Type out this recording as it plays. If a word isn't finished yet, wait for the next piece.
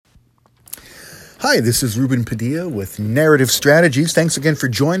Hi, this is Ruben Padilla with Narrative Strategies. Thanks again for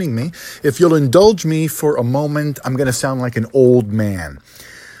joining me. If you'll indulge me for a moment, I'm going to sound like an old man.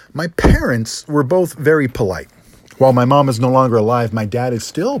 My parents were both very polite. While my mom is no longer alive, my dad is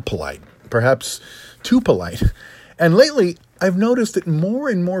still polite, perhaps too polite. And lately, I've noticed that more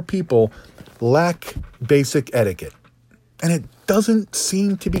and more people lack basic etiquette. And it doesn't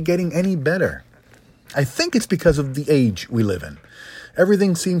seem to be getting any better. I think it's because of the age we live in.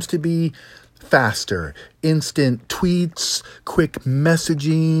 Everything seems to be faster, instant tweets, quick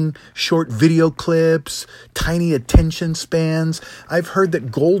messaging, short video clips, tiny attention spans. I've heard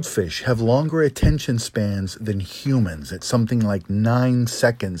that goldfish have longer attention spans than humans at something like 9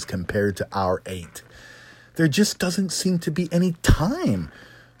 seconds compared to our 8. There just doesn't seem to be any time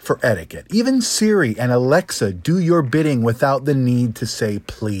for etiquette. Even Siri and Alexa do your bidding without the need to say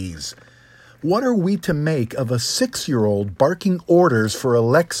please. What are we to make of a 6-year-old barking orders for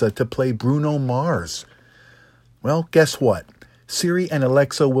Alexa to play Bruno Mars? Well, guess what? Siri and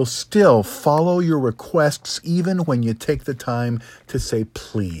Alexa will still follow your requests even when you take the time to say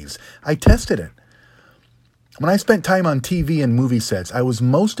please. I tested it. When I spent time on TV and movie sets, I was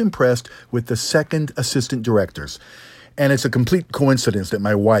most impressed with the second assistant directors. And it's a complete coincidence that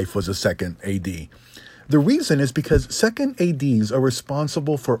my wife was a second AD. The reason is because second ADs are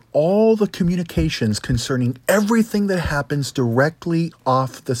responsible for all the communications concerning everything that happens directly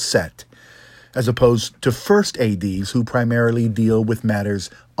off the set, as opposed to first ADs who primarily deal with matters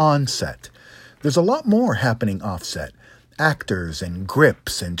on set. There's a lot more happening off set. Actors and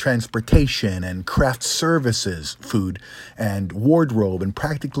grips and transportation and craft services, food and wardrobe and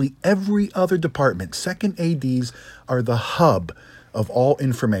practically every other department. Second ADs are the hub of all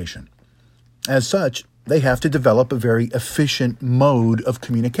information. As such, they have to develop a very efficient mode of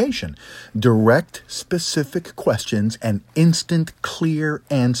communication. Direct, specific questions and instant, clear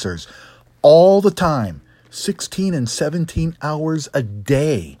answers. All the time. 16 and 17 hours a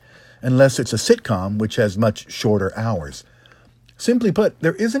day. Unless it's a sitcom, which has much shorter hours. Simply put,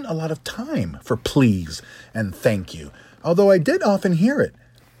 there isn't a lot of time for please and thank you. Although I did often hear it.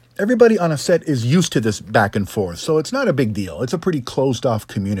 Everybody on a set is used to this back and forth, so it's not a big deal. It's a pretty closed-off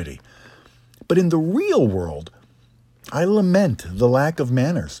community. But in the real world, I lament the lack of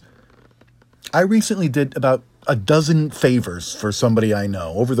manners. I recently did about a dozen favors for somebody I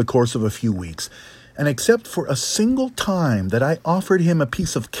know over the course of a few weeks, and except for a single time that I offered him a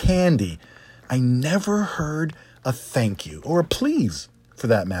piece of candy, I never heard a thank you, or a please, for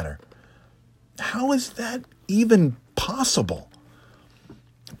that matter. How is that even possible?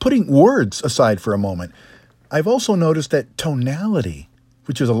 Putting words aside for a moment, I've also noticed that tonality,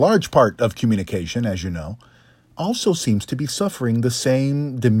 which is a large part of communication, as you know, also seems to be suffering the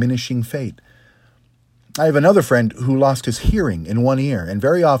same diminishing fate. I have another friend who lost his hearing in one ear, and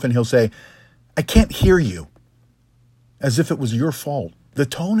very often he'll say, "I can't hear you," as if it was your fault. The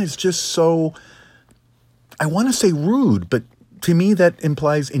tone is just so, I want to say rude, but to me that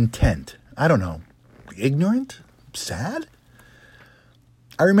implies intent. I don't know, ignorant? Sad?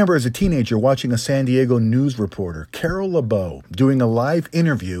 I remember as a teenager watching a San Diego news reporter, Carol LeBeau, doing a live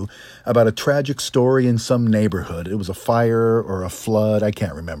interview about a tragic story in some neighborhood. It was a fire or a flood, I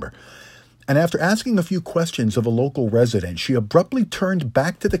can't remember. And after asking a few questions of a local resident, she abruptly turned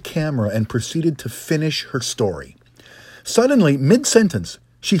back to the camera and proceeded to finish her story. Suddenly, mid-sentence,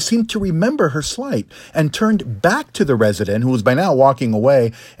 she seemed to remember her slight and turned back to the resident, who was by now walking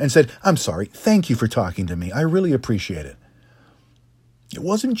away, and said, "I'm sorry, thank you for talking to me. I really appreciate it." It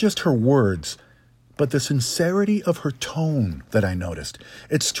wasn't just her words, but the sincerity of her tone that I noticed.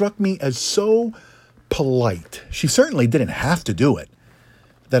 It struck me as so polite. She certainly didn't have to do it,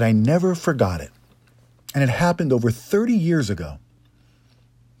 that I never forgot it. And it happened over 30 years ago.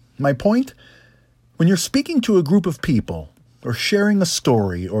 My point? When you're speaking to a group of people, or sharing a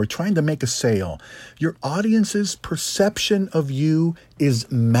story, or trying to make a sale, your audience's perception of you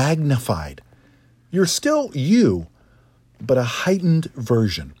is magnified. You're still you, but a heightened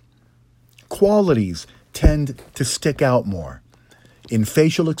version. Qualities tend to stick out more in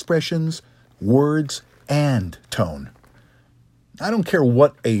facial expressions, words, and tone. I don't care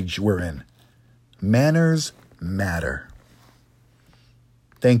what age we're in. Manners matter.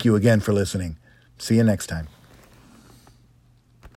 Thank you again for listening. See you next time.